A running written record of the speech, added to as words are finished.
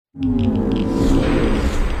Welcome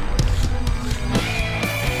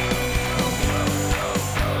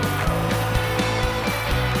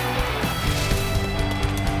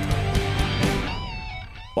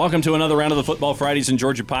to another round of the Football Fridays in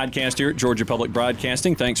Georgia podcast here at Georgia Public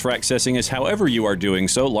Broadcasting. Thanks for accessing us however you are doing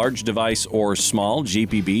so, large device or small,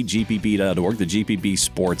 GPB, gpb.org, the GPB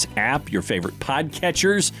Sports app, your favorite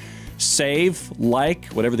podcatchers. Save, like,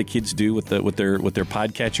 whatever the kids do with their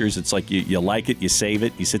podcatchers. It's like you like it, you save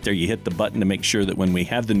it, you sit there, you hit the button to make sure that when we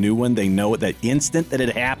have the new one, they know at that instant that it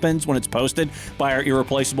happens when it's posted by our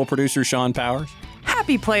irreplaceable producer, Sean Powers.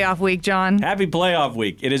 Happy playoff week, John. Happy playoff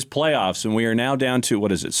week. It is playoffs, and we are now down to,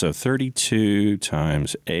 what is it? So 32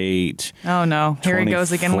 times 8. Oh, no. Here he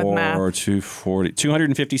goes again with math. 240.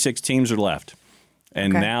 256 teams are left.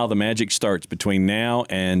 And now the magic starts between now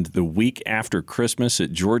and the week after Christmas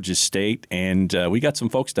at Georgia State. And we got some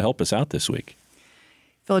folks to help us out this week.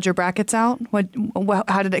 Filled your brackets out?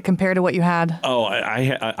 How did it compare to what you had? Oh,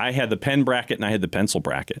 I had the pen bracket and I had the pencil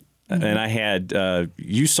bracket. Mm-hmm. And I had,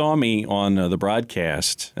 you saw me on the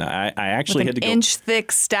broadcast. I actually had to go. An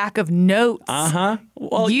inch-thick stack of notes. Uh-huh.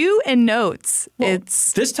 Well, you and notes. Well,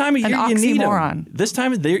 it's this time of year you need them. This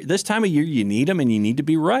time of year you need them, and you need to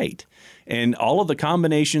be right. And all of the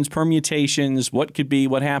combinations, permutations, what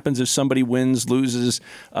happens if somebody wins, loses,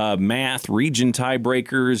 math, region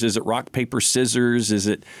tiebreakers, is it rock, paper, scissors, is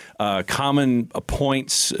it common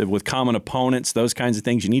points with common opponents, those kinds of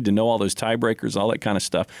things. You need to know all those tiebreakers, all that kind of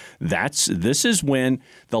stuff. This is when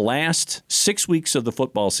the last 6 weeks of the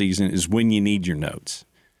football season is when you need your notes.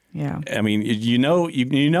 Yeah. I mean, you know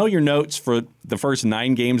your notes for the first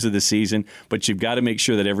 9 games of the season, but you've got to make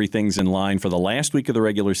sure that everything's in line for the last week of the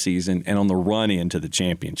regular season and on the run into the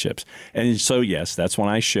championships. And so, yes, that's when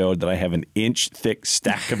I showed that I have an inch-thick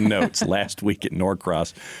stack of notes last week at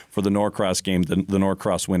Norcross for the Norcross game, the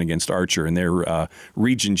Norcross win against Archer in their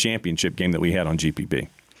region championship game that we had on GPB.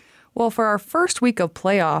 Well, for our first week of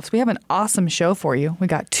playoffs, we have an awesome show for you. We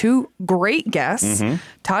got 2 great guests,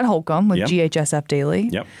 Todd Holcomb with GHSF Daily,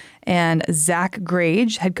 and Zach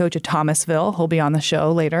Grage, head coach of Thomasville. He'll be on the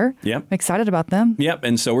show later. Yep. I'm excited about them. Yep,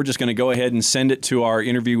 and so we're just going to go ahead and send it to our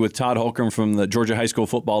interview with Todd Holcomb from the Georgia High School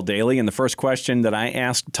Football Daily. And the first question that I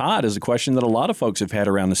asked Todd is a question that a lot of folks have had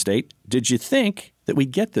around the state. Did you think that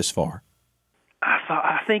we'd get this far?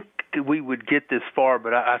 I think we would get this far,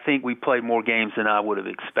 but I think we played more games than I would have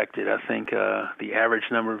expected. I think the average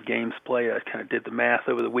number of games played, I kind of did the math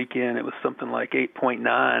over the weekend, it was something like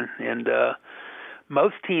 8.9, and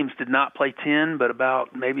most teams did not play 10, but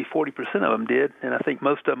about maybe 40% of them did, and I think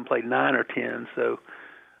most of them played 9 or 10, so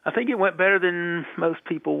I think it went better than most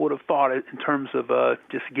people would have thought it in terms of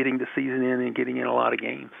just getting the season in and getting in a lot of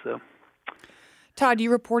games, so. Todd,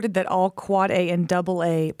 you reported that all Quad A and Double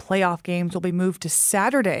A playoff games will be moved to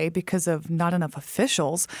Saturday because of not enough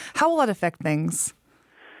officials. How will that affect things?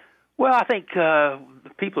 Well, I think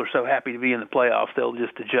people are so happy to be in the playoffs they'll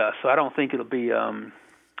just adjust. So I don't think it'll be a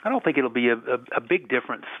big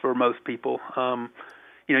difference for most people.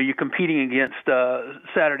 You're competing against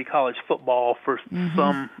Saturday college football for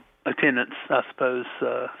some attendance, I suppose.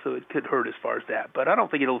 So it could hurt as far as that, but I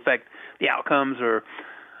don't think it'll affect the outcomes or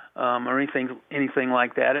anything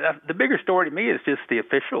like that. The bigger story to me is just the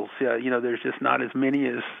officials. There's just not as many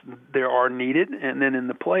as there are needed, and then in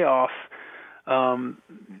the playoffs,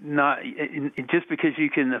 just because you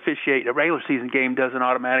can officiate a regular season game doesn't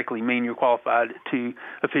automatically mean you're qualified to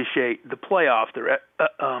officiate the playoffs. There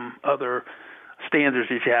are other standards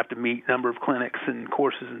that you have to meet, number of clinics and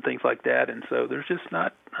courses and things like that, and so there's just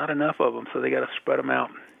not enough of them, so they got to spread them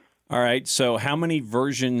out. All right, so how many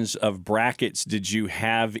versions of brackets did you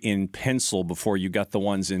have in pencil before you got the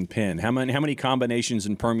ones in pen? How many combinations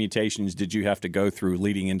and permutations did you have to go through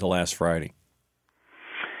leading into last Friday?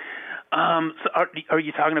 So are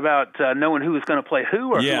you talking about knowing who was going to play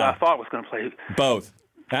who, or who I thought was going to play who? Both.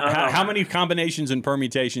 How many combinations and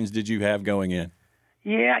permutations did you have going in?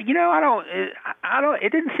 Yeah, I don't.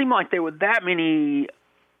 It didn't seem like there were that many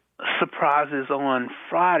surprises on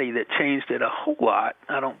Friday that changed it a whole lot.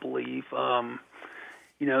 I don't believe.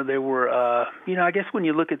 There were. I guess when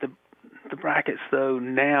you look at the brackets, though,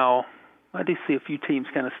 now I do see a few teams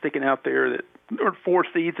kind of sticking out there that are 4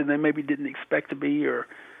 seeds and they maybe didn't expect to be, or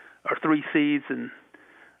 3 seeds and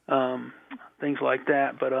things like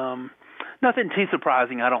that. But nothing too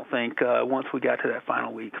surprising, I don't think, once we got to that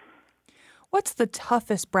final week. What's the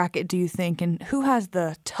toughest bracket, do you think, and who has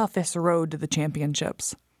the toughest road to the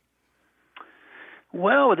championships?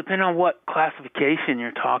 Well, it depends on what classification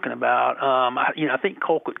you're talking about. I think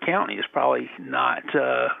Colquitt County is probably not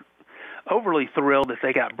overly thrilled that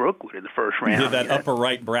they got Brookwood in the first round. You did that upper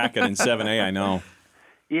right bracket in 7A, I know.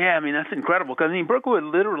 Yeah, I mean, that's incredible because, Brookwood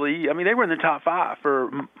literally, they were in the top 5 for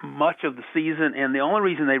much of the season, and the only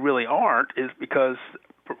reason they really aren't is because,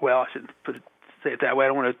 well, I shouldn't say it that way. I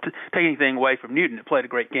don't want to take anything away from Newton. It played a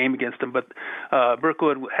great game against them, but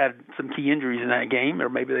Brookwood had some key injuries in that game, or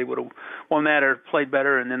maybe they would have won that or played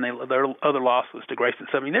better, and then their other loss was to Grayson.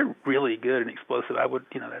 So, they're really good and explosive.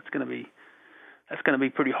 That's going to be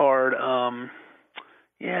pretty hard.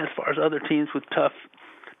 As far as other teams with tough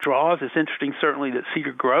draws, it's interesting certainly that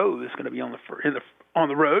Cedar Grove is going to be on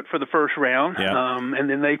the road for the first round, and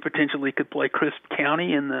then they potentially could play Crisp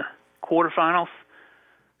County in the quarterfinals.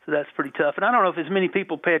 So that's pretty tough. And I don't know if as many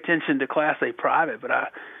people pay attention to Class A private, but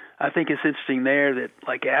I think it's interesting there that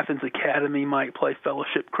like Athens Academy might play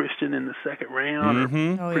Fellowship Christian in the second round,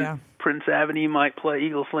 or Prince Avenue might play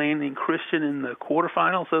Eagles Landing Christian in the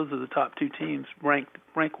quarterfinals. Those are the top 2 teams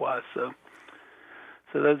rank-wise.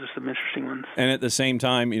 So those are some interesting ones. And at the same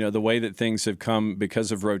time, the way that things have come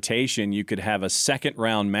because of rotation, you could have a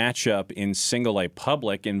second-round matchup in Single A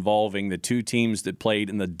Public involving the 2 teams that played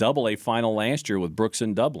in the Double A final last year with Brooks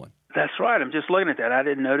and Dublin. That's right. I'm just looking at that. I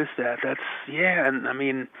didn't notice that.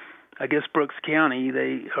 And I guess Brooks County,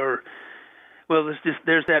 they are. Well,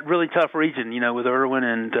 there's that really tough region, with Irwin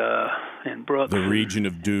and Brooks. The region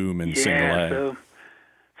of doom in Single A.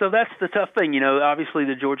 So that's the tough thing, Obviously,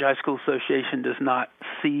 the Georgia High School Association does not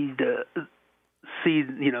seed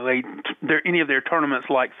any of their tournaments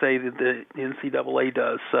like, say, the NCAA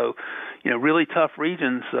does. So, really tough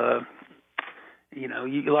regions. A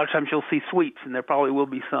lot of times you'll see sweeps, and there probably will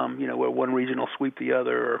be some, where one region will sweep the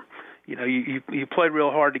other, or you played real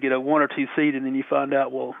hard to get a 1 or 2 seed, and then you find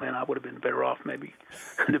out, well, man, I would have been better off maybe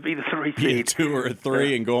to be the 3 seed. Be a 2 or a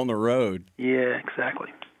 3 and go on the road. Yeah,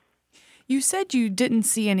 exactly. You said you didn't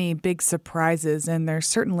see any big surprises, and there's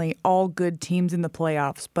certainly all good teams in the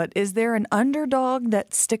playoffs, but is there an underdog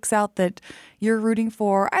that sticks out that you're rooting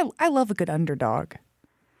for? I love a good underdog.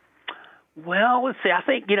 Well, let's see. I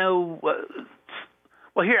think, here,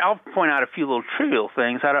 I'll point out a few little trivial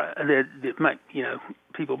things that might,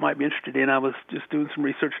 people might be interested in. I was just doing some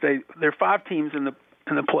research today. There are 5 teams in the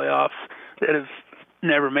playoffs that have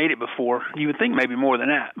never made it before. You would think maybe more than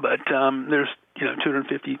that, but there's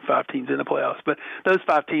 255 teams in the playoffs. But those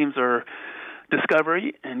 5 teams are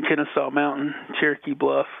Discovery and Kennesaw Mountain, Cherokee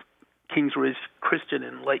Bluff, Kings Ridge Christian,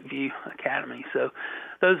 and Lakeview Academy. So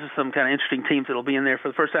those are some kind of interesting teams that will be in there for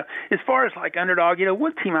the first time. As far as like underdog,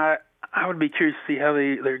 one team I would be curious to see how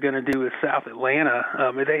they're going to do with South Atlanta.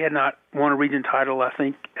 They had not won a region title, I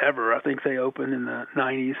think, ever. I think they opened in the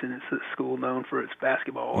 90s, and it's a school known for its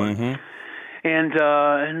basketball. Mm-hmm.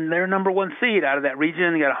 And they're number 1 seed out of that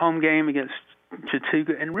region. They got a home game against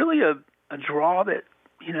Chattooga, and really a draw that,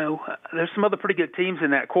 there's some other pretty good teams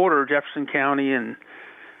in that quarter, Jefferson County, and,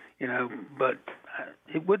 but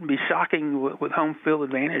it wouldn't be shocking with home field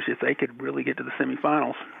advantage if they could really get to the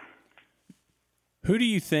semifinals. Who do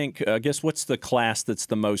you think, I guess, what's the class that's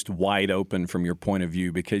the most wide open from your point of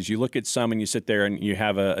view? Because you look at some and you sit there and you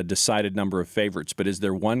have a decided number of favorites, but is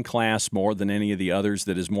there one class more than any of the others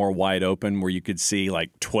that is more wide open where you could see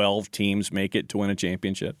like 12 teams make it to win a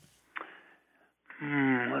championship?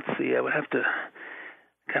 Let's see. I would have to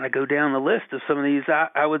kind of go down the list of some of these.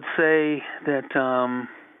 I would say that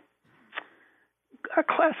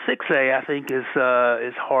Class 6A, I think, is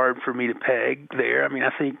hard for me to peg there. I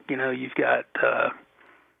think you've got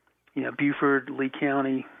Buford, Lee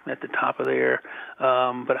County at the top of there,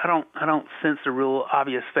 but I don't sense a real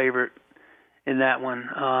obvious favorite in that one.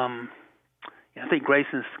 I think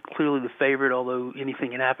Grayson's clearly the favorite, although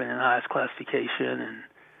anything can happen in the highest classification.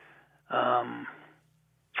 And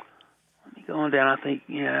going down, I think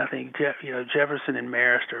Jefferson and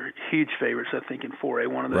Marist are huge favorites. I think in 4A,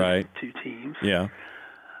 one of those 2 teams. Yeah.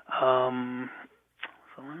 So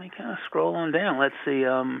let me kind of scroll on down. Let's see.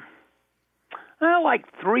 I like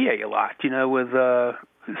 3A a lot. With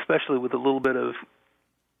especially with a little bit of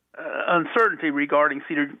uncertainty regarding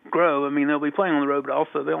Cedar Grove. They'll be playing on the road, but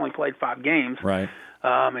also they only played 5 games. Right.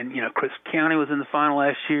 And Crisp County was in the final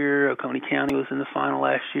last year. Oconee County was in the final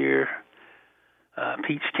last year.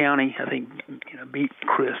 Peach County, I think, beat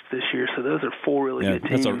Crisp this year. So those are 4 really good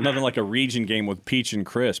teams. That's nothing like a region game with Peach and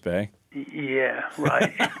Crisp, eh? Yeah,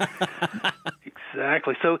 right.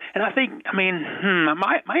 Exactly. So, and I think,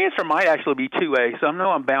 my answer might actually be 2A. So I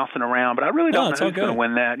know I'm bouncing around, but I really don't know who's going to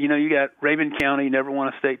win that. You got Raven County, never won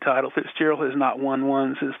a state title. Fitzgerald has not won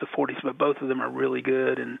one since the 40s, but both of them are really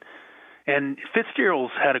good. And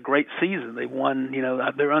Fitzgerald's had a great season. They won,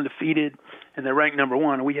 they're undefeated, and they're ranked number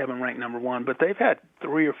 1. We have them ranked number 1, but they've had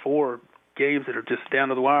 3 or 4 games that are just down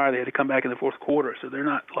to the wire. They had to come back in the fourth quarter, so they're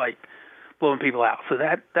not blowing people out. So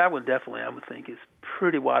that one definitely, I would think, is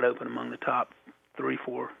pretty wide open among the top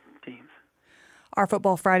 3-4 teams. Our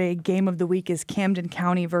Football Friday game of the week is Camden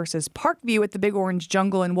County versus Parkview at the Big Orange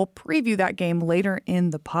Jungle, and we'll preview that game later in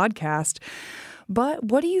the podcast. But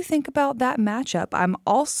what do you think about that matchup? I'm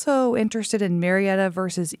also interested in Marietta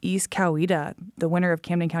versus East Coweta. The winner of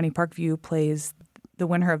Camden County Parkview plays the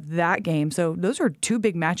winner of that game. So those are two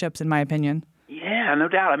big matchups, in my opinion. Yeah, no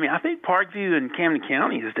doubt. I mean, I think Parkview and Camden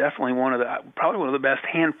County is definitely probably one of the best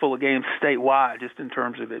handful of games statewide, just in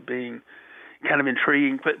terms of it being kind of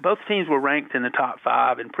intriguing. But both teams were ranked in the top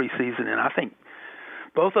 5 in preseason, and I think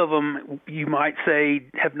both of them, you might say,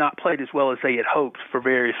 have not played as well as they had hoped for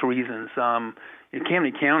various reasons.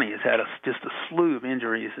 Camden County has had just a slew of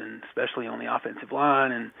injuries, and especially on the offensive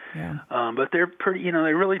line. But they're pretty,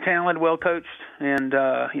 they're really talented, well coached, and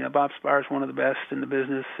Bob Spire's one of the best in the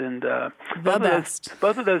business. And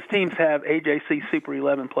both of those teams have AJC Super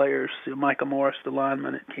 11 players. Micah Morris, the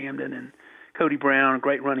lineman at Camden, and Cody Brown, a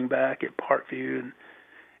great running back at Parkview.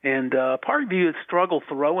 And Parkview has struggled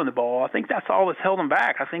throwing the ball. I think that's all that's held them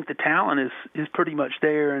back. I think the talent is pretty much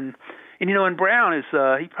there. And Brown is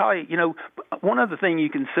he probably, one other thing you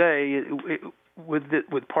can say with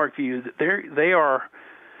Parkview is that they are,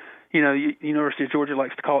 University of Georgia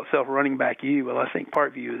likes to call itself running back U. Well, I think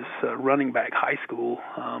Parkview is running back high school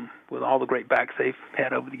with all the great backs they've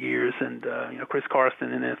had over the years. And, Chris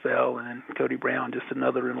Carson in NFL, and then Cody Brown, just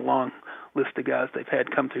another in a long list of guys they've had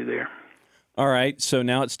come through there. All right, so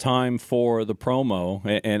now it's time for the promo,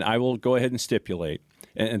 and I will go ahead and stipulate.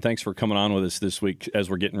 And thanks for coming on with us this week as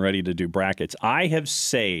we're getting ready to do brackets. I have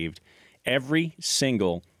saved every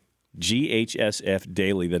single GHSF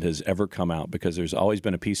daily that has ever come out because there's always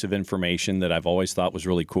been a piece of information that I've always thought was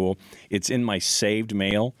really cool. It's in my saved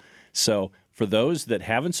mail. So for those that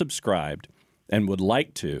haven't subscribed and would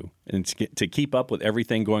like to, and to keep up with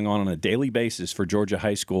everything going on a daily basis for Georgia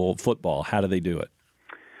high school football, how do they do it?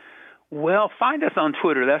 Well, find us on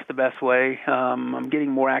Twitter. That's the best way. I'm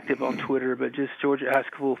getting more active on Twitter, but just Georgia High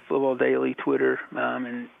School Football Daily Twitter,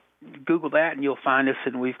 and Google that, and you'll find us.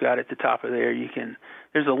 And we've got at the top of there.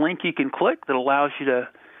 There's a link you can click that allows you to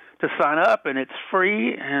sign up, and it's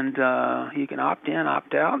free, and you can opt in,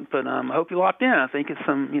 opt out. But I hope you opt in. I think it's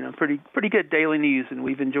some pretty good daily news, and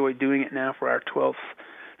we've enjoyed doing it now for our 12th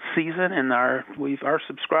season, and our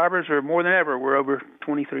subscribers are more than ever. We're over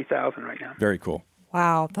 23,000 right now. Very cool.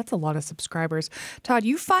 Wow, that's a lot of subscribers. Todd,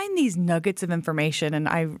 you find these nuggets of information, and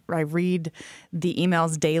I read the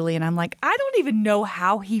emails daily, and I'm like, I don't even know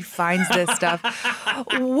how he finds this stuff.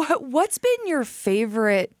 What's been your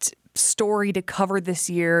favorite story to cover this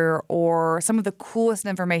year, or some of the coolest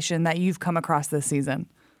information that you've come across this season?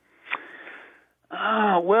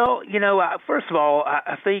 Well, first of all,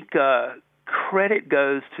 I think credit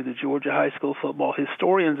goes to the Georgia High School Football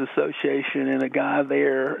Historians Association and a guy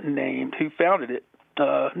there named who founded it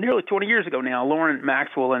nearly 20 years ago now, Lauren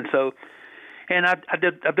Maxwell. And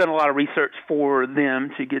I've done a lot of research for them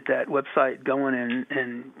to get that website going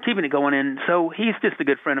and keeping it going. And so he's just a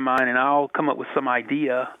good friend of mine, and I'll come up with some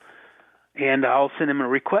idea, and I'll send him a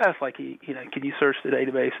request like, can you search the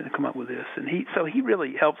database and come up with this? And he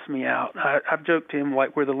really helps me out. I've joked to him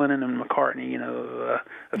like we're the Lennon and McCartney,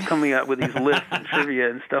 of coming up with these lists and trivia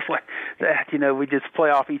and stuff like that. We just play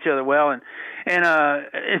off each other well.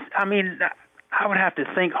 I would have to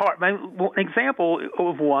think hard. An example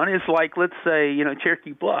of one is like, let's say,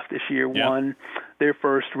 Cherokee Bluff this year won their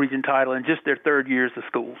first region title in just their third year as a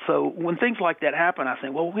school. So when things like that happen, I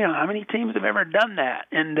think, well, how many teams have ever done that?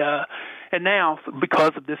 And now,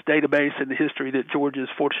 because of this database and the history that Georgia is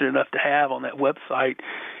fortunate enough to have on that website,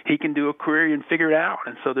 he can do a query and figure it out.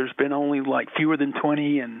 And so there's been only like fewer than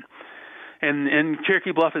 20, and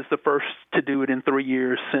Cherokee Bluff is the first to do it in 3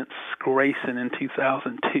 years since Grayson in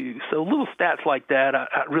 2002. So little stats like that I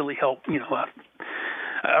really help,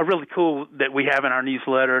 are really cool that we have in our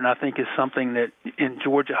newsletter, and I think is something that in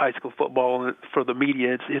Georgia high school football for the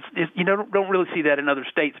media, it's don't really see that in other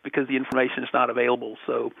states because the information is not available.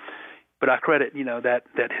 So, but I credit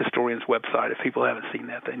that historian's website. If people haven't seen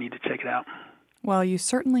that, they need to check it out. Well, you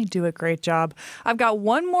certainly do a great job. I've got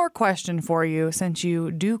one more question for you, since you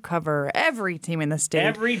do cover every team in the state.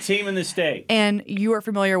 Every team in the state. And you are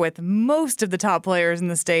familiar with most of the top players in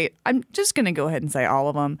the state. I'm just going to go ahead and say all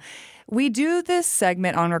of them. We do this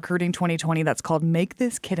segment on Recruiting 2020 that's called Make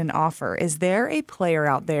This Kid an Offer. Is there a player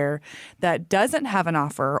out there that doesn't have an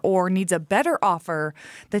offer or needs a better offer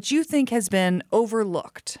that you think has been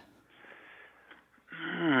overlooked?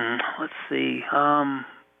 Let's see.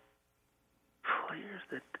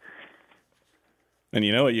 And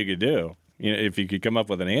you know what you could do? If you could come up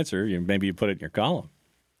with an answer, maybe you put it in your column.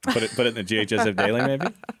 Put it in the GHSF Daily, maybe?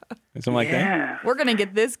 Something like that? We're going to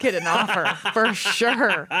get this kid an offer for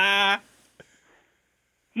sure.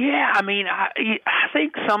 Yeah, I mean, I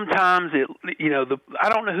think sometimes I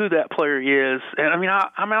don't know who that player is, and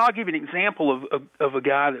I'll give you an example of a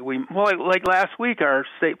guy that like last week, our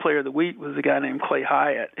state player of the week was a guy named Clay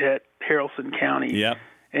Hyatt at Haralson County. Yep.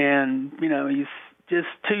 And he's just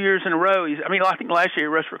 2 years in a row. I think last year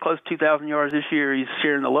he rushed for close to 2,000 yards. This year he's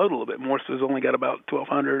sharing the load a little bit more, so he's only got about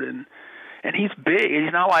 1,200, and he's big.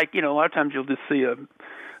 He's not like a lot of times you'll just see a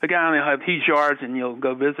guy and they'll have huge yards, and you'll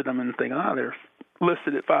go visit them and think, they're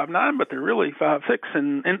listed at 5'9", but they're really 5'6",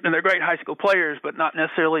 and they're great high school players, but not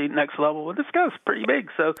necessarily next level. But this guy's pretty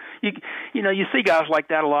big, so you see guys like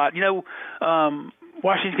that a lot.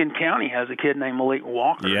 Washington County has a kid named Malik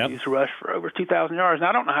Walker who's rushed for over 2,000 yards. Now,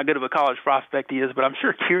 I don't know how good of a college prospect he is, but I'm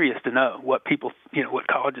sure curious to know what people, what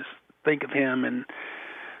colleges think of him, and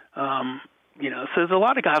so there's a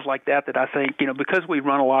lot of guys like that I think, because we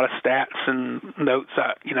run a lot of stats and notes,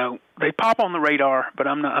 they pop on the radar. But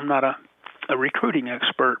I'm not a recruiting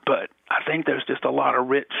expert, but I think there's just a lot of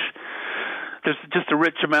there's just a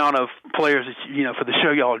rich amount of players that, for the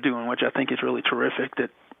show y'all are doing, which I think is really terrific, that,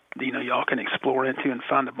 y'all can explore into and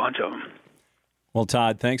find a bunch of them. Well,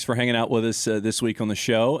 Todd, thanks for hanging out with us this week on the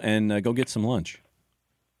show, and go get some lunch.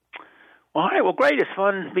 All right, well, great. It's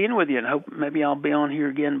fun being with you, and hope maybe I'll be on here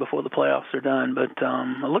again before the playoffs are done. But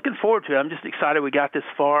I'm looking forward to it. I'm just excited we got this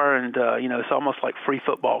far, and, it's almost like free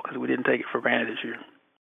football because we didn't take it for granted this year.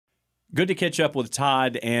 Good to catch up with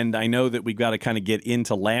Todd, and I know that we've got to kind of get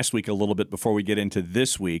into last week a little bit before we get into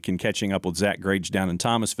this week and catching up with Zach Grage down in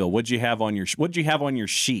Thomasville. What'd you have on your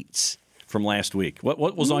sheets from last week? What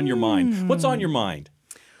was on your mind? What's on your mind?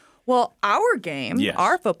 Well, our game,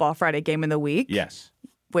 our Football Friday game in the week,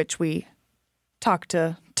 which we talked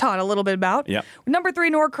to Todd a little bit about. Yep. Number 3,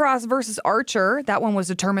 Norcross versus Archer. That one was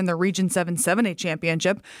determined the Region 7 7A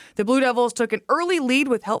championship. The Blue Devils took an early lead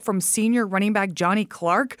with help from senior running back Johnny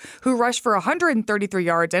Clark, who rushed for 133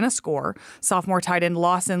 yards and a score. Sophomore tight end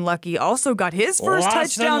Lawson Lucky also got his first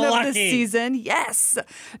touchdown of the season. Yes.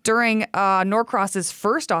 During Norcross's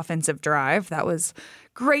first offensive drive. That was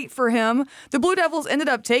great for him. The Blue Devils ended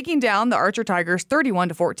up taking down the Archer Tigers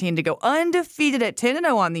 31-14 to go undefeated at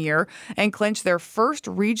 10-0 on the year and clinch their first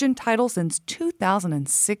region title since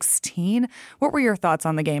 2016. What were your thoughts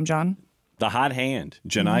on the game, John? The hot hand,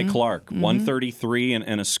 Janai Clark, 133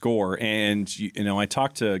 and a score. And, I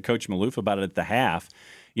talked to Coach Maloof about it at the half.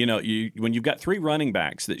 When you've got 3 running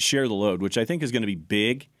backs that share the load, which I think is going to be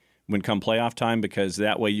big when come playoff time, because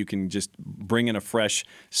that way you can just bring in a fresh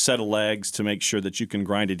set of legs to make sure that you can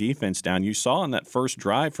grind a defense down. You saw in that first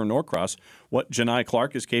drive for Norcross what Janai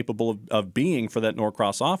Clark is capable of being for that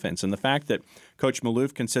Norcross offense. And the fact that Coach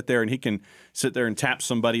Maloof can sit there and he can sit there and tap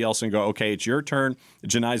somebody else and go, okay, it's your turn.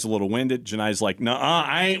 Janai's a little winded. Janai's like, no,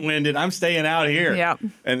 I ain't winded. I'm staying out here. Yeah.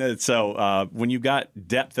 And so when you've got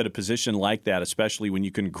depth at a position like that, especially when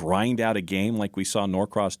you can grind out a game like we saw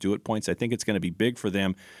Norcross do at points, I think it's going to be big for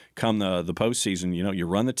them come the postseason. You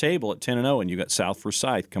run the table at 10-0, and you got South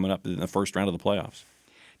Forsyth coming up in the first round of the playoffs.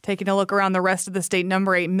 Taking a look around the rest of the state,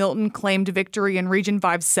 number 8 Milton claimed victory in Region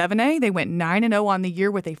 5 7A. They went 9-0 on the year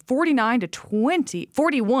with a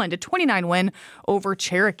 41-29 win over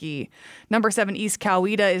Cherokee. Number 7 East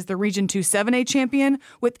Coweta is the Region 2 7A champion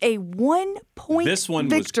with a 1-point This one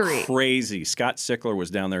victory. Was crazy. Scott Sickler was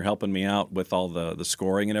down there helping me out with all the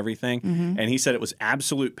scoring and everything, and he said it was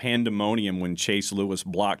absolute pandemonium when Chase Lewis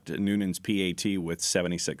blocked Noonan's PAT with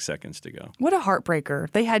 76 seconds to go. What a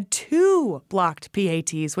heartbreaker. They had 2 blocked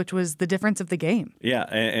PATs, which was the difference of the game. Yeah,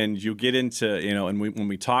 and you get into, and when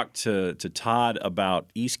we talked to Todd about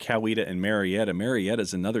East Coweta and Marietta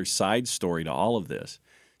is another side story to all of this.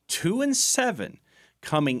 2-7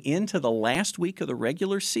 coming into the last week of the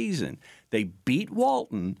regular season. They beat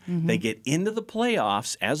Walton. They get into the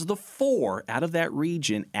playoffs as the 4 out of that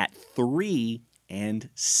region at 3-7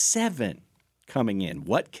 coming in.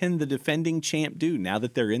 What can the defending champ do now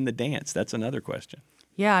that they're in the dance? That's another question.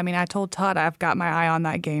 Yeah, I told Todd I've got my eye on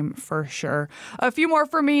that game for sure. A few more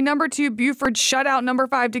for me. Number 2, Buford shut out number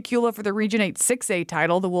 5, Tequila for the Region 8 6A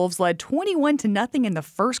title. The Wolves led 21-0 in the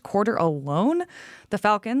first quarter alone. The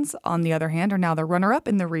Falcons, on the other hand, are now the runner-up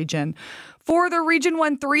in the region. For the Region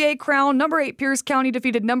 1 3A crown, number 8 Pierce County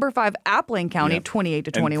defeated number 5 Appling County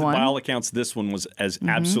 28-21. And by all accounts, this one was as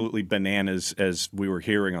absolutely bananas as we were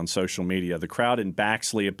hearing on social media. The crowd in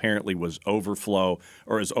Baxley apparently was overflow,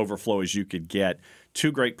 or as overflow as you could get.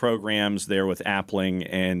 2 great programs there with Appling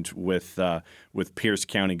and with Pierce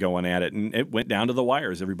County going at it, and it went down to the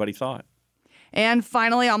wire, as everybody thought. And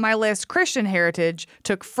finally on my list, Christian Heritage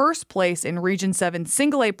took first place in Region 7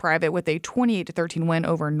 Single A Private with a 28-13 win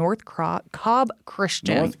over North Cobb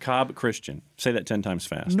Christian. North Cobb Christian. Say that 10 times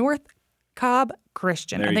fast. North Cobb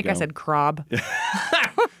Christian. I think I said Crob.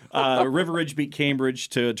 River Ridge beat Cambridge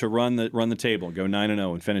to run the table, go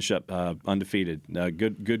 9-0 and finish up undefeated.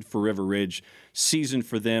 Good for River Ridge. Season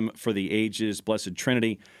for them for the ages. Blessed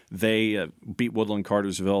Trinity, they beat Woodland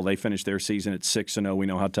Cartersville. They finished their season at 6-0. We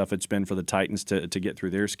know how tough it's been for the Titans to get through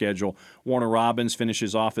their schedule. Warner Robins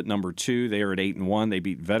finishes off at number 2. They are at 8-1. They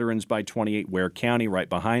beat Veterans by 28. Ware County right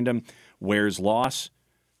behind them. Ware's loss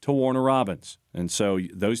to Warner Robins. And so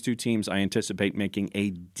those two teams I anticipate making a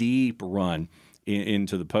deep run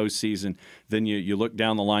into the postseason. Then you look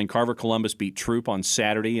down the line. Carver Columbus beat Troop on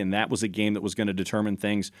Saturday, and that was a game that was going to determine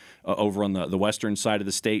things over on the western side of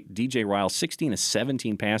the state. DJ Ryle,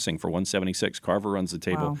 16-17 passing for 176. Carver runs the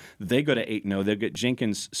table. Wow. They go to 8-0. They've got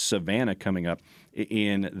Jenkins-Savannah coming up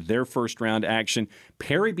in their first-round action.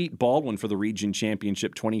 Perry beat Baldwin for the region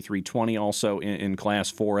championship, 23-20, also in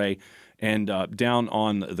Class 4A. And down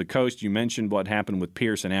on the coast, you mentioned what happened with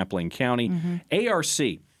Pierce and Appling County. Mm-hmm.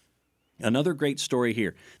 ARC, another great story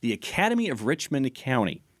here. The Academy of Richmond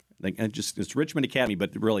County, it's Richmond Academy,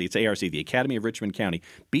 but really it's ARC, the Academy of Richmond County,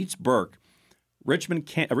 beats Burke. Richmond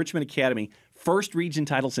Academy, first region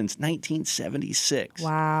title since 1976.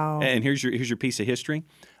 Wow. And here's your piece of history.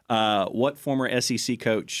 What former SEC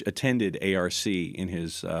coach attended ARC in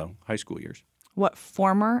his high school years? What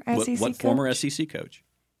former SEC coach? What former SEC coach?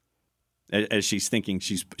 As she's thinking,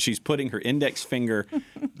 she's putting her index finger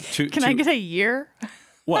to. Can I get a year?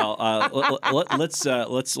 Well, let's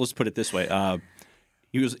put it this way.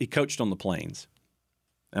 He coached on the Plains,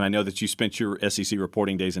 and I know that you spent your SEC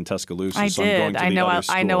reporting days in Tuscaloosa. I so did. I'm going to the other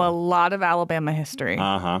school. I know a lot of Alabama history.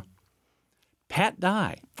 Pat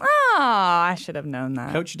Dye. Oh, I should have known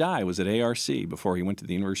that. Coach Dye was at ARC before he went to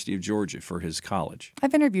the University of Georgia for his college.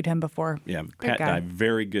 I've interviewed him before. Yeah, Pat Dye,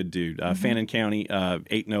 very good dude. Fannin County,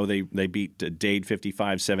 8-0. They beat Dade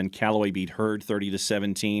 55-7. Callaway beat Hurd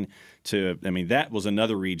 30-17. That was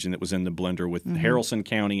another region that was in the blender with Haralson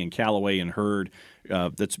County and Callaway and Hurd.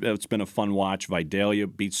 It's been a fun watch. Vidalia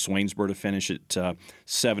beats Swainsboro to finish at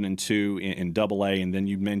 7-2 in AA. And then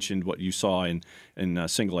you mentioned what you saw in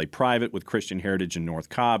Single A Private with Christian Heritage and North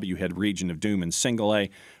Cobb. You had Region of Doom in Single A,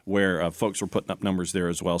 where folks were putting up numbers there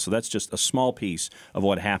as well. So that's just a small piece of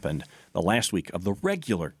what happened the last week of the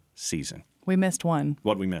regular season. We missed one.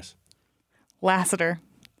 What'd we miss? Lassiter,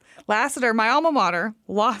 my alma mater,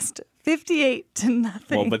 lost 58-0.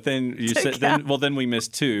 Well, but then you said then we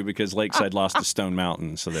missed 2 because Lakeside lost to Stone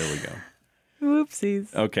Mountain. So there we go.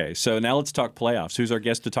 Whoopsies. Okay, so now let's talk playoffs. Who's our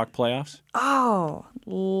guest to talk playoffs?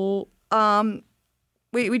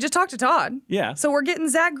 We just talked to Todd. Yeah. So we're getting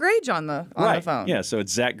Zach Grage on the phone. Yeah, so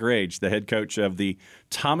it's Zach Grage, the head coach of the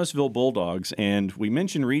Thomasville Bulldogs. And we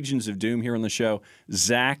mentioned Regions of Doom here on the show.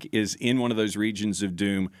 Zach is in one of those Regions of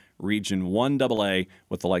Doom, Region 1AA,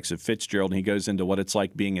 with the likes of Fitzgerald. And he goes into what it's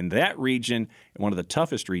like being in that region, one of the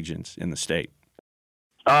toughest regions in the state.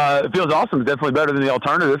 It feels awesome. It's definitely better than the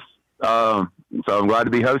alternatives. So I'm glad to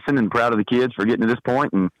be hosting and proud of the kids for getting to this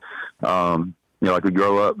point. And, like we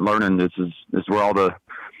grow up learning, this is where all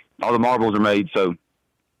the marbles are made. So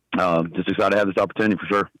just excited to have this opportunity for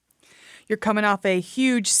sure. You're coming off a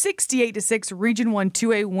huge 68-6 Region 1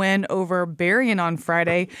 2A win over Berrien on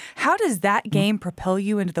Friday. How does that game propel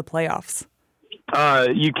you into the playoffs?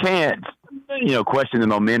 You can't, question the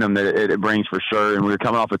momentum that it brings for sure. And we were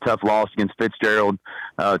coming off a tough loss against Fitzgerald,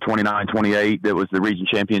 29-28. That was the region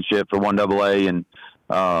championship for 1AA. And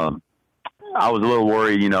I was a little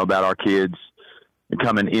worried, about our kids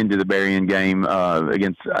coming into the Berrien game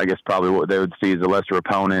against, I guess, probably what they would see as a lesser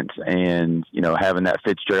opponent and, having that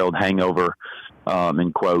Fitzgerald hangover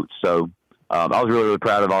in quotes. So I was really, really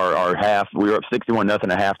proud of our half. We were up 61-0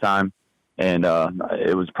 at halftime, and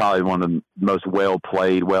it was probably one of the most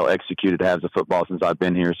well-played, well-executed halves of football since I've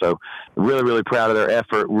been here. So really, really proud of their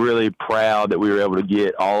effort, really proud that we were able to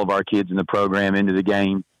get all of our kids in the program into the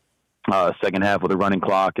game. Second half with a running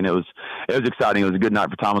clock, and it was exciting. It was a good night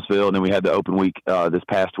for Thomasville, and then we had the open week this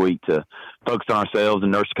past week to focus on ourselves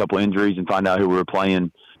and nurse a couple injuries and find out who we were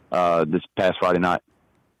playing this past Friday night.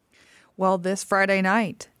 Well, this Friday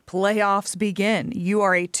night, playoffs begin. You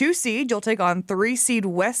are a 2 seed. You'll take on 3 seed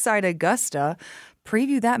Westside-Augusta.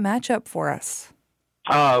 Preview that matchup for us.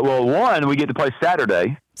 Well, one, we get to play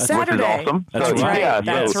Saturday. Which is awesome. That's right. Yeah,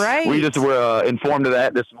 That's right. We just were informed of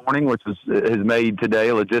that this morning, which has made today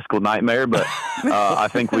a logistical nightmare. But I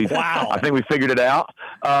think we figured it out.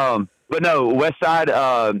 But no,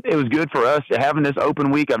 Westside, it was good for us having this open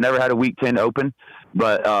week. I've never had a Week 10 open,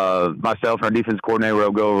 but myself and our defense coordinator will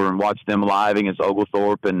go over and watch them live against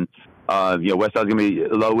Oglethorpe. And Westside's going to be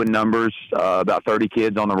low in numbers, about 30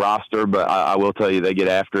 kids on the roster, but I will tell you they get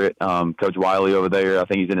after it. Coach Wiley over there, I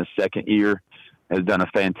think he's in his second year. has done a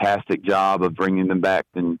fantastic job of bringing them back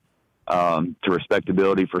and to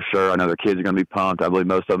respectability for sure. I know their kids are going to be pumped. I believe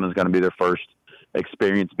most of them is going to be their first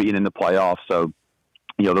experience being in the playoffs. So,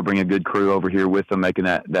 they'll bring a good crew over here with them making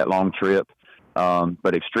that long trip.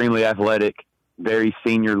 But extremely athletic, very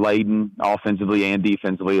senior laden offensively and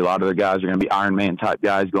defensively. A lot of the guys are going to be Ironman type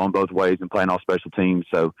guys going both ways and playing all special teams.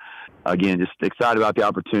 So again, just excited about the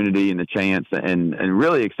opportunity and the chance and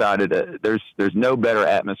really excited. There's no better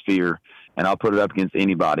atmosphere, and I'll put it up against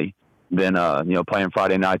anybody than, playing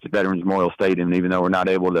Friday nights at Veterans Memorial Stadium. And even though we're not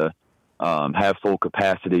able to have full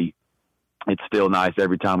capacity, it's still nice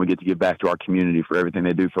every time we get to give back to our community for everything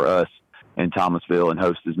they do for us in Thomasville and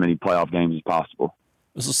host as many playoff games as possible.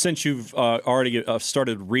 So since you've already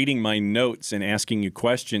started reading my notes and asking you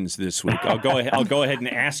questions this week, I'll go ahead and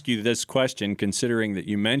ask you this question, considering that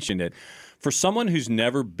you mentioned it. For someone who's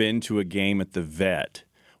never been to a game at the Vet,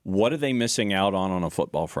 what are they missing out on a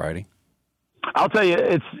football Friday? I'll tell you,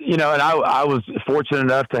 it's, and I was fortunate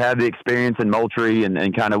enough to have the experience in Moultrie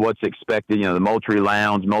and kind of what's expected, the Moultrie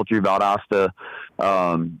Lounge, Moultrie-Valdosta.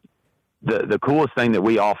 The coolest thing that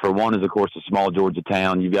we offer, one is, of course, a small Georgia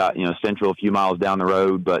town. You've got, Central a few miles down the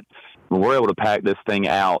road, but when we're able to pack this thing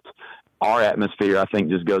out, our atmosphere, I think,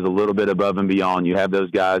 just goes a little bit above and beyond. You have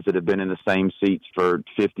those guys that have been in the same seats for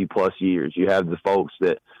 50-plus years. You have the folks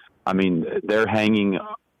that, they're hanging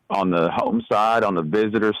on the home side, on the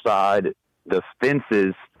visitor side. The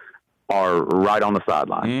fences are right on the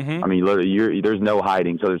sideline. Mm-hmm. Literally, there's no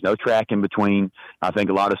hiding, so there's no track in between. I think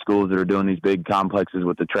a lot of schools that are doing these big complexes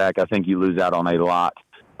with the track, I think you lose out on a lot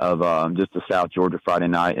of just the South Georgia Friday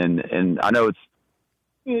night. And I know it's,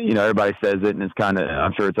 everybody says it, and it's kind of,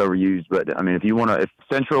 I'm sure it's overused, but if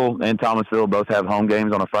Central and Thomasville both have home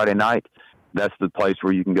games on a Friday night, that's the place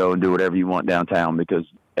where you can go and do whatever you want downtown because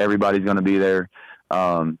everybody's going to be there.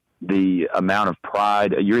 The amount of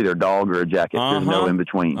pride, you're either a dog or a jacket. There's no in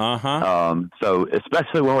between. So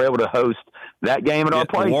especially when we're able to host that game at our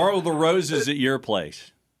place. War of the Roses at your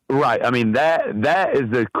place. Right. That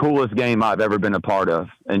is the coolest game I've ever been a part of.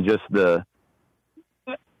 And just the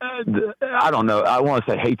I don't know, I want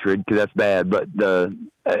to say hatred because that's bad, but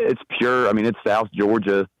it's pure. It's South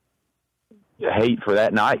Georgia hate for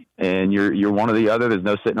that night. And you're one or the other. There's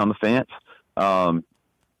no sitting on the fence.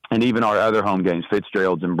 And even our other home games,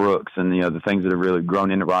 Fitzgerald's and Brooks, and the things that have really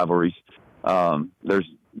grown into rivalries. There's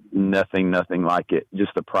nothing like it.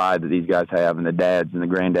 Just the pride that these guys have, and the dads and the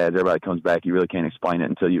granddads. Everybody comes back. You really can't explain it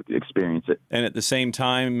until you experience it. And at the same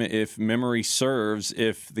time, if memory serves,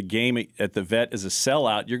 if the game at the Vet is a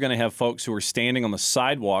sellout, you're going to have folks who are standing on the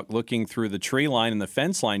sidewalk looking through the tree line and the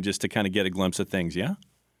fence line just to kind of get a glimpse of things. Yeah.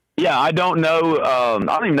 Yeah, I don't know. I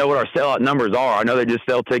don't even know what our sellout numbers are. I know they just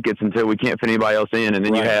sell tickets until we can't fit anybody else in. And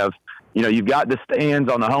then you have, you've got the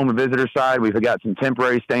stands on the home and visitor side. We've got some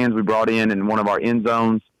temporary stands we brought in one of our end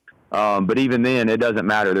zones. But even then, it doesn't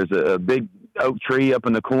matter. There's a big oak tree up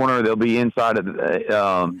in the corner. They'll be inside of,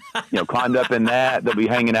 climbed up in that. They'll be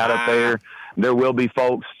hanging out up there. There will be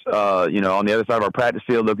folks, on the other side of our practice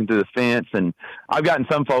field looking through the fence. And I've gotten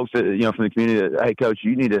some folks that, from the community that, hey, Coach,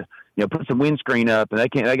 you need to, put some windscreen up, and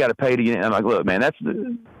they got to pay to get in. I'm like, look, man,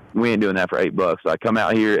 we ain't doing that for $8. I come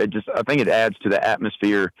out here. I think it adds to the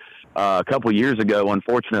atmosphere. A couple of years ago,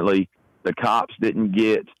 unfortunately, the cops didn't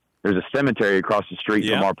get, there's a cemetery across the street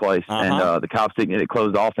from our place, and the cops didn't get it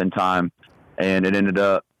closed off in time. And it ended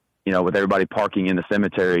up, with everybody parking in the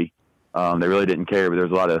cemetery. They really didn't care, but there's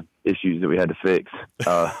a lot of issues that we had to fix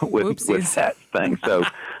with that thing. So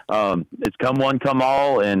it's come one, come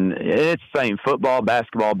all, and it's the same football,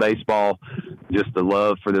 basketball, baseball, just the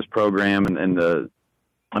love for this program and the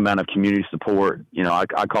amount of community support. I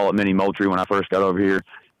call it mini Moultrie when I first got over here,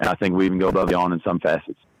 and I think we even go above and beyond in some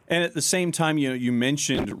facets. And at the same time, you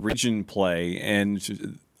mentioned region play,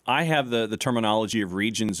 and I have the terminology of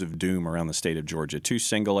regions of doom around the state of Georgia. 2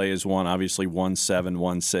 single A is one, obviously 1-7,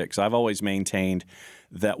 1-6. I've always maintained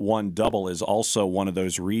that 1-double is also one of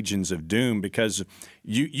those regions of doom because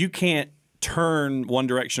you can't turn one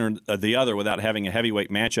direction or the other without having a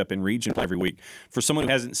heavyweight matchup in region play every week. For someone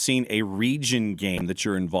who hasn't seen a region game that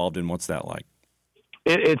you're involved in, what's that like?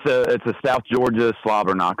 It's a South Georgia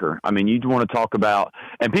slobber knocker. You want to talk about,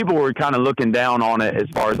 and people were kind of looking down on it as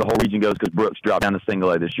far as the whole region goes because Brooks dropped down to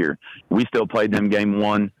single A this year. We still played them game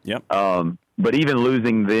 1. Yep. But even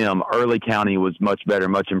losing them, Early County was much better,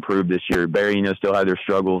 much improved this year. Barry, still had their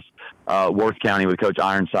struggles. Worth County with Coach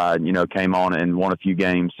Ironside, came on and won a few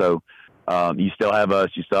games. So you still have us.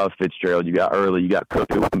 You still have Fitzgerald. You got Early. You got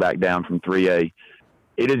Cook who went back down from 3A.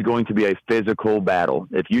 it is going to be a physical battle.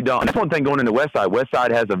 If you don't, and that's one thing going into Westside.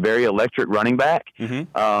 Westside has a very electric running back,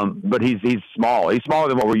 but he's small. He's smaller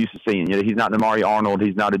than what we're used to seeing. You know, he's not an Amari Arnold.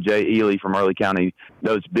 He's not a Jay Ely from Early County.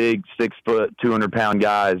 Those big 6 foot, 200-pound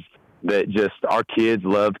guys that just our kids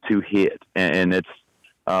love to hit, and it's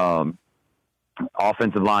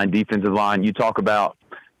offensive line, defensive line. You talk about,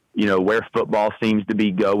 you know, where football seems to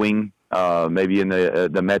be going. Maybe in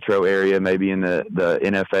the metro area, maybe in the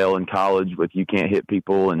NFL and college, with you can't hit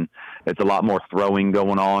people, and it's a lot more throwing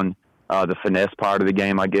going on. The finesse part of the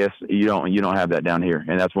game, I guess, you don't have that down here,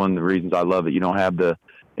 and that's one of the reasons I love it. You don't have the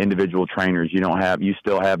individual trainers. You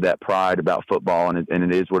still have that pride about football, and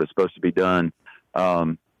it is what it's supposed to be done.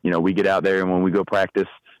 You know, we get out there, and when we go practice,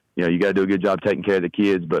 you know, you got to do a good job taking care of the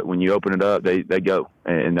kids, but when you open it up, they go,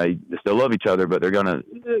 and they still love each other, but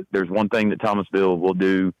there's one thing that Thomasville will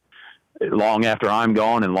do long after I'm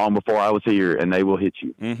gone and long before I was here, and they will hit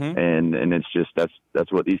you. And it's just,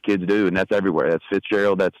 that's what these kids do. And that's everywhere. That's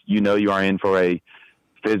Fitzgerald. That's, you know, you are in for a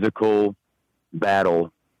physical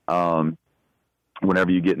battle.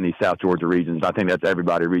 Whenever you get in these South Georgia regions, I think that's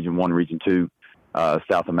everybody, Region 1, Region 2,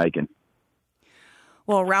 south of Macon.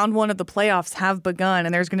 Well, round 1 of the playoffs have begun,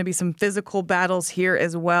 and there's going to be some physical battles here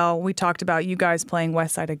as well. We talked about you guys playing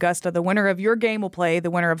Westside-Augusta. The winner of your game will play the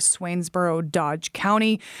winner of Swainsboro-Dodge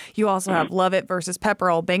County. You also have Lovett versus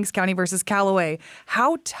Pepperell, Banks County versus Callaway.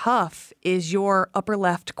 How tough is your upper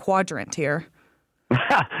left quadrant here?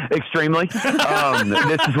 Extremely. This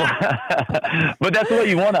is what, but that's what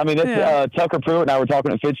you want. I mean, that's, Tucker Pruitt and I were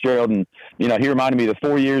talking to Fitzgerald, and, you know, he reminded me the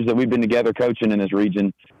 4 years that we've been together coaching in this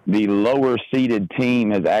region, the lower seeded team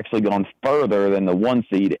has actually gone further than the 1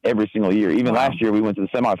 seed every single year. Even last year, we went to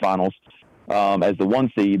the semifinals as the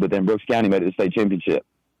 1 seed, but then Brooks County made it to the state championship.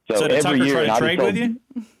 So did every Tucker year, try to trade with you?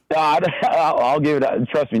 I'll give it.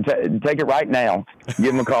 Trust me, take it right now.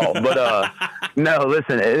 Give him a call. But no,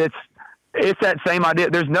 listen, it's that same idea.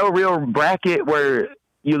 There's no real bracket where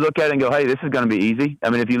you look at it and go, hey, this is going to be easy. I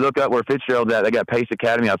mean, if you look up where Fitzgerald's at, they got Pace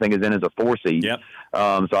Academy, I think, is in as a 4 seed. Yep. So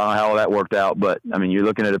I don't know how all that worked out. But, I mean, you're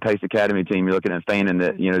looking at a Pace Academy team. You're looking at Fannin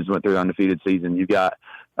that, you know, just went through an undefeated season. You got,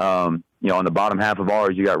 you know, on the bottom half of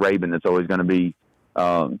ours, you got Rabin that's always going to be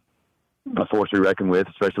a force to be reckoned with,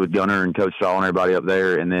 especially with Gunner and Coach Shaw and everybody up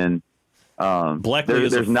there. And then Bleckley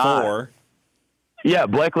is a 4. Yeah,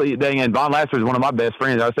 Bleckley, and Von Lasser is one of my best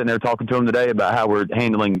friends. I was sitting there talking to him today about how we're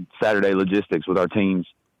handling Saturday logistics with our teams.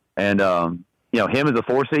 And, you know, him as a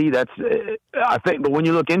 4 seed, that's, I think, but when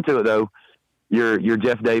you look into it, though, your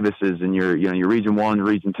Jeff Davises and your Region 1,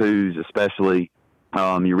 Region 2s, especially,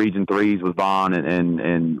 your Region 3s with Vaughn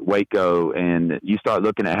and Waco, and you start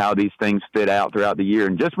looking at how these things fit out throughout the year.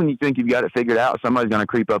 And just when you think you've got it figured out, somebody's going to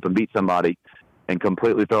creep up and beat somebody and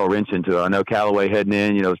completely throw a wrench into it. I know Callaway heading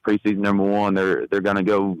in, you know, it's preseason number 1. They're going to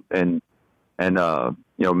go and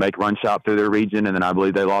you know, make run shop through their region. And then I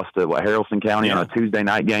believe they lost to Haralson County on a Tuesday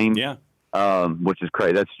night game, which is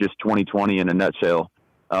crazy. That's just 2020 in a nutshell.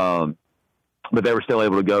 But they were still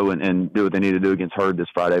able to go and do what they need to do against Hurd this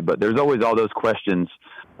Friday. But there's always all those questions.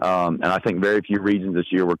 And I think very few regions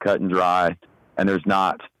this year were cut and dry, and there's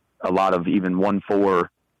not a lot of even 1-4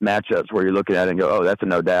 matchups where you're looking at it and go, oh, that's a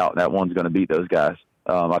no doubt. That one's going to beat those guys.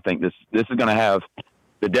 I think this is going to have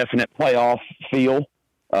the definite playoff feel,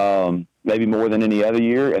 maybe more than any other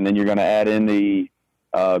year. And then you're going to add in the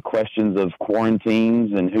questions of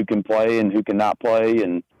quarantines and who can play and who cannot play.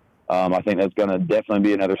 And I think that's going to definitely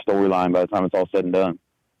be another storyline by the time it's all said and done.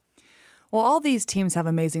 Well, all these teams have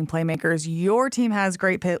amazing playmakers. Your team has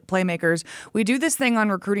great playmakers. We do this thing on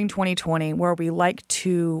Recruiting 2020 where we like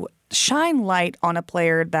to shine light on a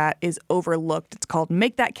player that is overlooked. It's called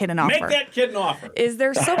Make That Kid an Offer. Make that kid an offer. Is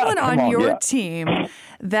there someone on your team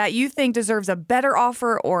that you think deserves a better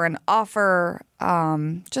offer or an offer,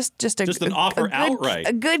 just an offer outright?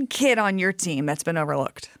 A good kid on your team that's been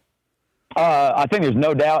overlooked? I think there's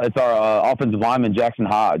no doubt it's our offensive lineman, Jackson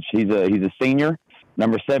Hodge. He's a senior,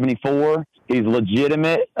 number 74. He's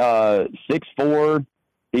legitimate, 6'4".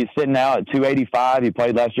 He's sitting out at 285. He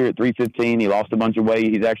played last year at 315. He lost a bunch of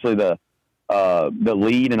weight. He's actually the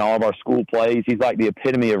lead in all of our school plays. He's like the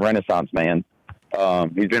epitome of Renaissance man.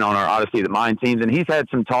 He's been on our Odyssey of the Mind teams, and he's had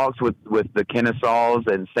some talks with the Kennesaws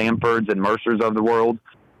and Sanfords and Mercers of the world.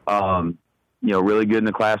 You know, really good in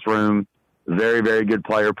the classroom. Very, very good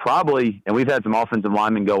player. Probably, and we've had some offensive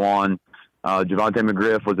linemen go on. Javante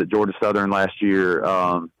McGriff was at Georgia Southern last year.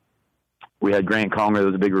 We had Grant Conger, that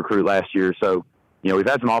was a big recruit last year. So, you know, we've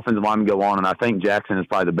had some offensive linemen go on, and I think Jackson is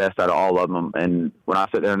probably the best out of all of them. And when I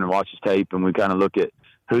sit there and watch his tape and we kind of look at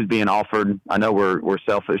who's being offered, I know we're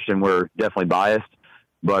selfish and we're definitely biased,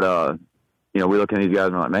 but, you know, we look at these guys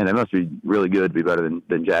and we're like, man, they must be really good to be better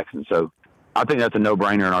than Jackson. So I think that's a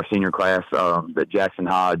no-brainer in our senior class. That Jackson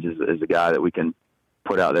Hodge is a guy that we can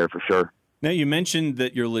put out there for sure. Now, you mentioned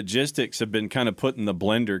that your logistics have been kind of put in the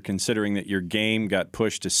blender, considering that your game got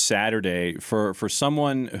pushed to Saturday. For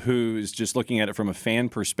someone who's just looking at it from a fan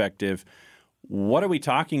perspective, what are we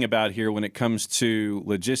talking about here when it comes to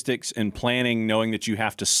logistics and planning, knowing that you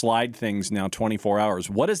have to slide things now 24 hours?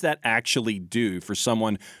 What does that actually do for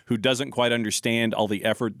someone who doesn't quite understand all the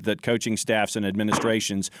effort that coaching staffs and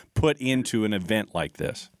administrations put into an event like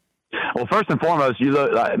this? Well, first and foremost, you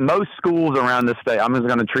look like most schools around the state. I'm just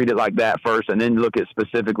going to treat it like that first, and then look at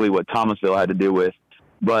specifically what Thomasville had to deal with.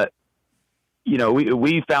 But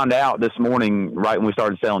we found out this morning right when we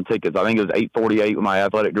started selling tickets. I think it was 8:48 when my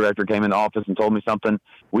athletic director came in the office and told me something.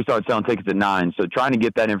 We started selling tickets at 9, so trying to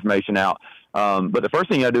get that information out. But the first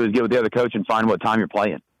thing you got to do is get with the other coach and find what time you're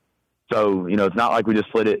playing. So it's not like we just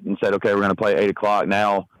split it and said, okay, we're going to play at 8 o'clock.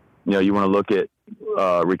 Now you want to look at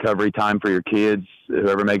recovery time for your kids.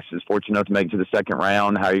 Whoever is fortunate enough to make it to the second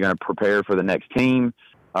round, how you're going to prepare for the next team.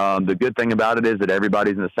 The good thing about it is that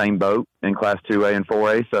everybody's in the same boat in Class 2A and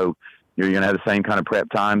 4A, so you're going to have the same kind of prep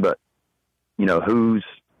time. But who's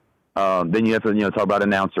then you have to talk about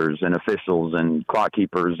announcers and officials and clock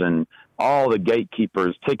keepers and all the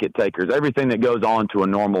gatekeepers, ticket takers, everything that goes on to a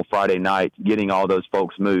normal Friday night, getting all those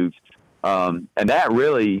folks moved. And that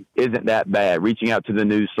really isn't that bad. Reaching out to the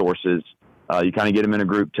news sources. You kind of get them in a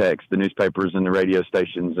group text, the newspapers and the radio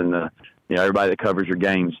stations and everybody that covers your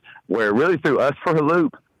games. Where it really threw us for a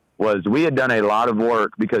loop was we had done a lot of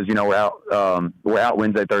work because we're out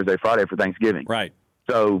Wednesday, Thursday, Friday for Thanksgiving. Right.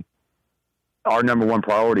 So our number one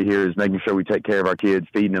priority here is making sure we take care of our kids,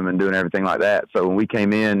 feeding them and doing everything like that. So when we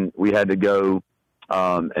came in, we had to go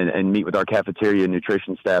and meet with our cafeteria and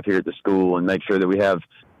nutrition staff here at the school and make sure that we have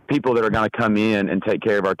people that are going to come in and take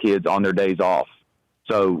care of our kids on their days off.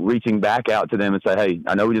 So reaching back out to them and say, hey,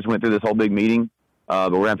 I know we just went through this whole big meeting,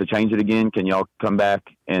 but we're going to have to change it again. Can y'all come back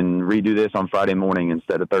and redo this on Friday morning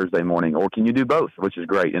instead of Thursday morning? Or can you do both, which is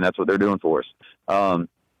great, and that's what they're doing for us.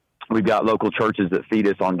 We've got local churches that feed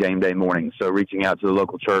us on game day mornings. So reaching out to the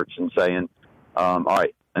local church and saying, all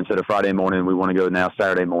right, instead of Friday morning, we want to go now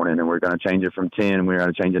Saturday morning, and we're going to change it from 10, and we're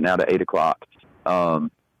going to change it now to 8 o'clock.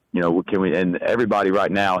 And everybody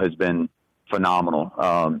right now has been phenomenal.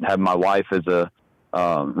 Having my wife as a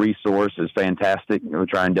resource is fantastic. We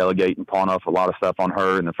try and delegate and pawn off a lot of stuff on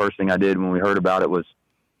her. And the first thing I did when we heard about it was,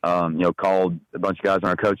 called a bunch of guys on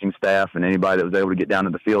our coaching staff and anybody that was able to get down to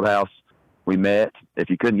the field house. We met. If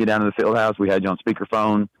you couldn't get down to the field house, we had you on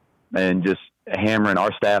speakerphone and just hammering.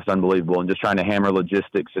 Our staff's unbelievable and just trying to hammer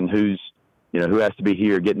logistics and who has to be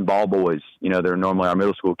here, getting ball boys. They're normally our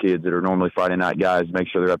middle school kids that are normally Friday night guys, make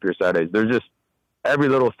sure they're up here Saturdays. There's just every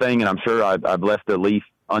little thing, and I'm sure I've left a leaf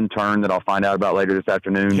unturned that I'll find out about later this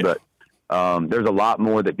afternoon. Yeah. But there's a lot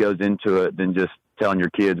more that goes into it than just telling your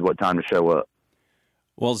kids what time to show up.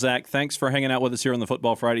 Well, Zach, thanks for hanging out with us here on the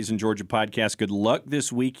Football Fridays in Georgia podcast. Good luck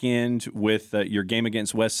this weekend with your game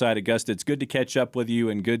against Westside-Augusta. It's good to catch up with you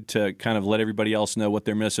and good to kind of let everybody else know what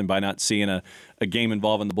they're missing by not seeing a game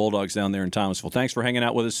involving the Bulldogs down there in Thomasville. Thanks for hanging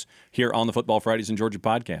out with us here on the Football Fridays in Georgia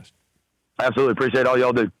podcast. Absolutely. Appreciate all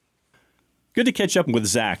y'all do. Good to catch up with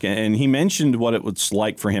Zach, and he mentioned what it was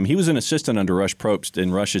like for him. He was an assistant under Rush Probst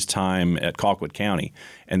in Rush's time at Colquitt County,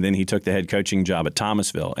 and then he took the head coaching job at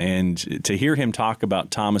Thomasville. And to hear him talk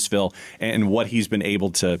about Thomasville and what he's been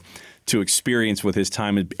able to experience with his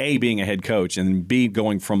time, A, being a head coach, and B,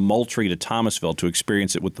 going from Moultrie to Thomasville to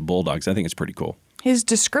experience it with the Bulldogs, I think it's pretty cool. His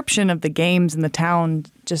description of the games in the town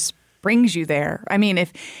just brings you there. I mean,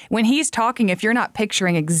 when he's talking, if you're not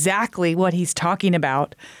picturing exactly what he's talking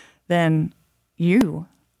about, then you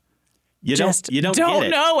don't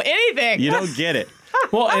know anything. You don't get it.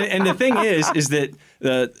 Well, and the thing is that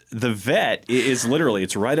the vet is literally,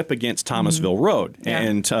 it's right up against Thomasville Road. Yeah.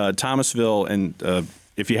 And Thomasville, and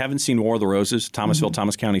if you haven't seen War of the Roses, Thomasville,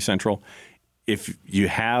 Thomas County Central, if you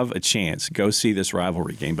have a chance, go see this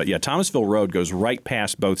rivalry game. But yeah, Thomasville Road goes right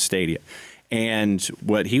past both stadia. And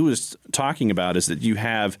what he was talking about is that you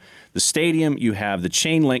have the stadium, you have the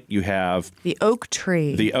chain link, you have the oak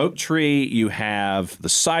tree. You have the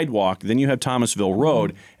sidewalk, then you have Thomasville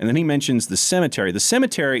Road, and then he mentions the cemetery. The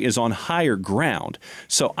cemetery is on higher ground.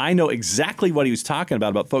 So I know exactly what he was talking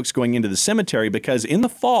about folks going into the cemetery, because in the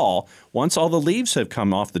fall, once all the leaves have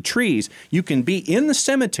come off the trees, you can be in the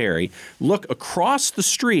cemetery, look across the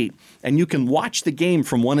street, and you can watch the game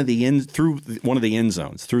from through one of the end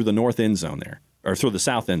zones, through the north end zone there, or through the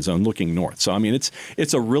south end zone looking north. So, I mean,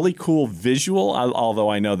 it's a really cool visual, although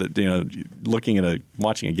I know that,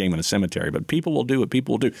 watching a game in a cemetery, but people will do what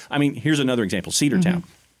people will do. I mean, here's another example, Cedartown.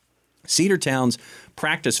 Cedartown's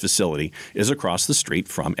practice facility is across the street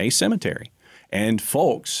from a cemetery. And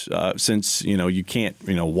folks, since you can't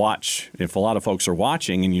watch, if a lot of folks are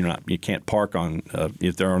watching and you can't park on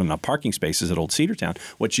if there aren't enough parking spaces at Old Cedartown,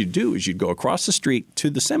 what you do is you'd go across the street to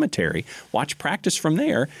the cemetery, watch practice from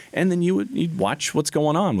there, and then you'd watch what's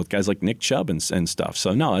going on with guys like Nick Chubb and stuff.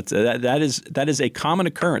 So no, that is a common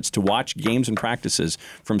occurrence to watch games and practices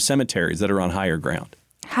from cemeteries that are on higher ground.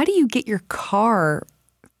 How do you get your car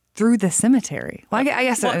through the cemetery? Well, I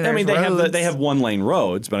guess they have one-lane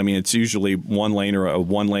roads, but it's usually one lane or a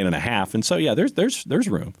 1 lane and a half, and so there's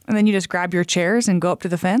room. And then you just grab your chairs and go up to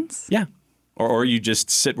the fence. Yeah, or you just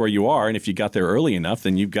sit where you are, and if you got there early enough,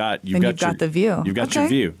 then you've got the view. You've got your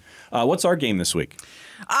view. What's our game this week?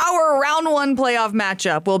 Our round 1 playoff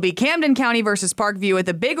matchup will be Camden County versus Parkview at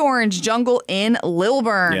the Big Orange Jungle in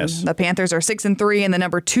Lilburn. Yes. The Panthers are 6-3 and the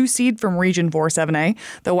number 2 seed from Region 4 7A.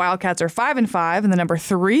 The Wildcats are 5-5 and the number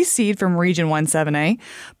 3 seed from Region 1 7A.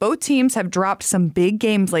 Both teams have dropped some big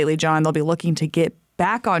games lately, John. They'll be looking to get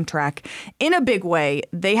back on track in a big way.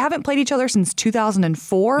 They haven't played each other since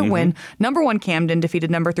 2004 when number 1 Camden defeated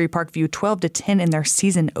number 3 Parkview 12-10 in their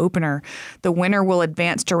season opener. The winner will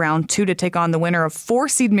advance to round 2 to take on the winner of 4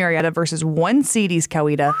 seed Marietta versus 1 seed East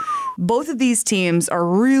Coweta. Both of these teams are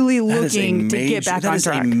really looking to get back on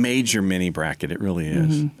track. That is a major mini bracket. It really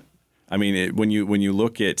is. When you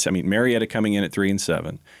look at Marietta coming in at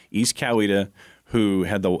 3-7, East Coweta, who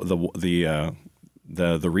had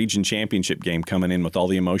the region championship game coming in with all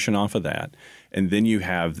the emotion off of that. And then you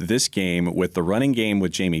have this game with the running game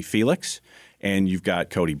with Jamie Felix. And you've got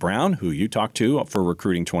Cody Brown, who you talked to for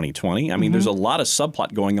Recruiting 2020. There's a lot of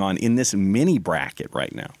subplot going on in this mini bracket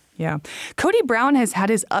right now. Yeah. Cody Brown has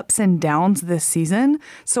had his ups and downs this season,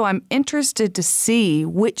 so I'm interested to see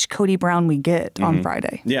which Cody Brown we get on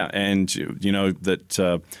Friday. Yeah, and you know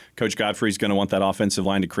that Coach Godfrey's going to want that offensive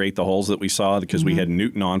line to create the holes that we saw because we had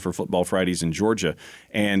Newton on for Football Fridays in Georgia,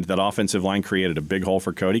 and that offensive line created a big hole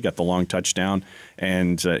for Cody, got the long touchdown,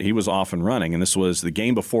 and he was off and running. And this was the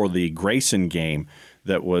game before the Grayson game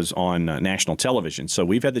that was on national television. So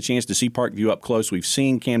we've had the chance to see Parkview up close. We've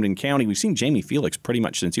seen Camden County. We've seen Jamie Felix pretty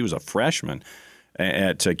much since he was a freshman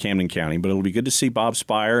at Camden County. But it'll be good to see Bob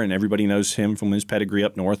Spire, and everybody knows him from his pedigree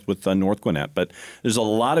up north with North Gwinnett. But there's a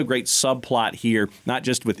lot of great subplot here, not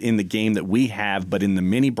just within the game that we have, but in the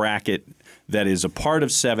mini bracket that is a part of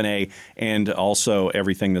 7A and also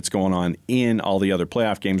everything that's going on in all the other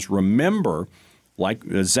playoff games. Remember, like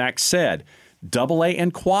Zach said, AA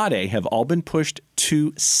and Quad A have all been pushed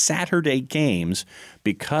to Saturday games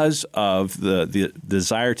because of the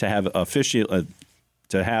desire to have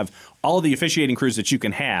all the officiating crews that you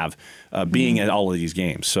can have being at all of these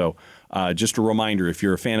games. So just a reminder, if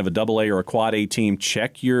you're a fan of a AA or a Quad A team,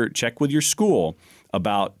 check with your school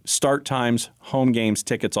about start times, home games,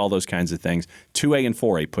 tickets, all those kinds of things. 2A and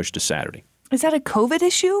 4A pushed to Saturday. Is that a COVID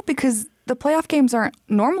issue? Because the playoff games aren't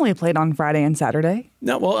normally played on Friday and Saturday.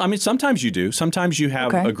 No, well, I mean, sometimes you do. Sometimes you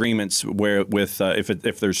have agreements where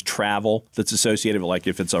if there's travel that's associated with, like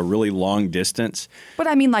if it's a really long distance. But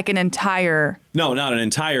I mean like an entire... No, not an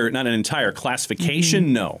entire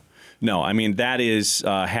classification, no. No, I mean, that is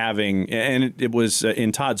having, and it was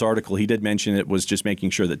in Todd's article, he did mention it was just making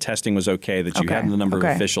sure that testing was okay, that you had the number of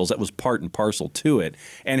officials. That was part and parcel to it.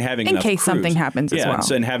 And having enough crews. In case something happens as well.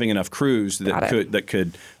 Yeah, and having enough crews that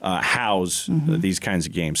could house these kinds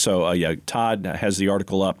of games. So, Todd has the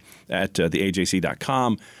article up at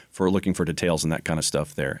theajc.com for looking for details and that kind of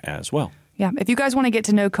stuff there as well. Yeah, if you guys want to get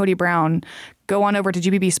to know Cody Brown, go on over to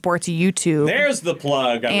GBB Sports YouTube. There's the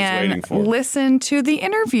plug I was waiting for. Listen to the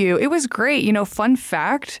interview. It was great. You know, fun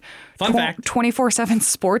fact. 24/7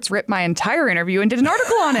 Sports ripped my entire interview and did an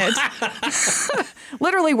article on it.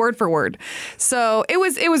 Literally word for word. So it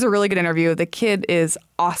was a really good interview. The kid is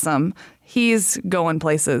awesome. He's going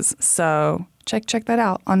places. So check that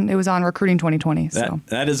out. It was on Recruiting 2020.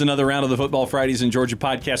 That is another round of the Football Fridays in Georgia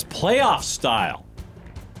podcast, playoff style.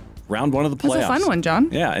 Round one of the playoffs. It was a fun one, John.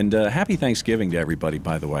 Yeah, and happy Thanksgiving to everybody,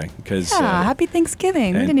 by the way. Happy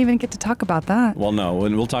Thanksgiving. We didn't even get to talk about that. Well, no,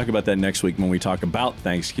 and we'll talk about that next week when we talk about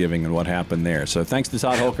Thanksgiving and what happened there. So thanks to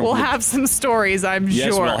Todd Holcomb. We'll have some stories, I'm sure.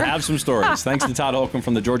 Yes, we'll have some stories. Thanks to Todd Holcomb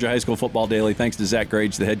from the Georgia High School Football Daily. Thanks to Zach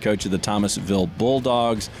Grage, the head coach of the Thomasville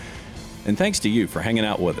Bulldogs. And thanks to you for hanging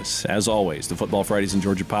out with us. As always, the Football Fridays in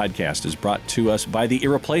Georgia podcast is brought to us by the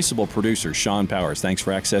irreplaceable producer, Sean Powers. Thanks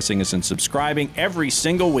for accessing us and subscribing every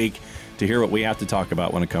single week to hear what we have to talk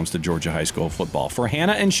about when it comes to Georgia high school football. For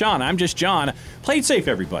Hannah and Sean, I'm just John. Play it safe,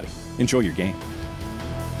 everybody. Enjoy your game.